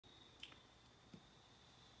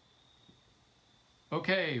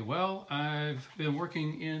Okay, well, I've been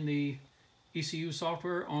working in the ECU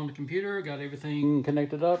software on the computer, got everything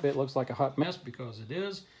connected up. It looks like a hot mess because it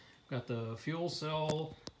is. Got the fuel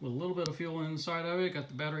cell with a little bit of fuel inside of it, got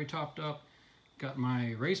the battery topped up, got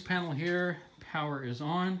my race panel here, power is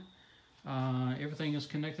on. Everything is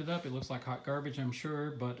connected up. It looks like hot garbage, I'm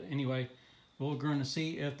sure, but anyway, we're going to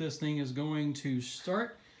see if this thing is going to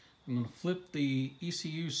start. I'm going to flip the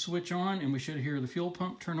ECU switch on and we should hear the fuel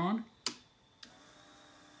pump turn on.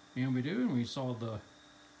 And we do, and we saw the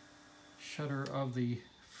shutter of the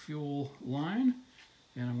fuel line.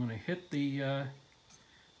 And I'm going to hit the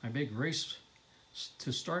my big race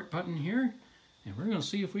to start button here, and we're going to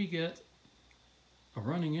see if we get a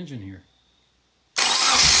running engine here.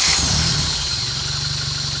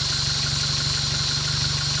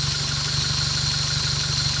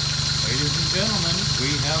 Ladies and gentlemen,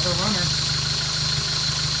 we have a runner.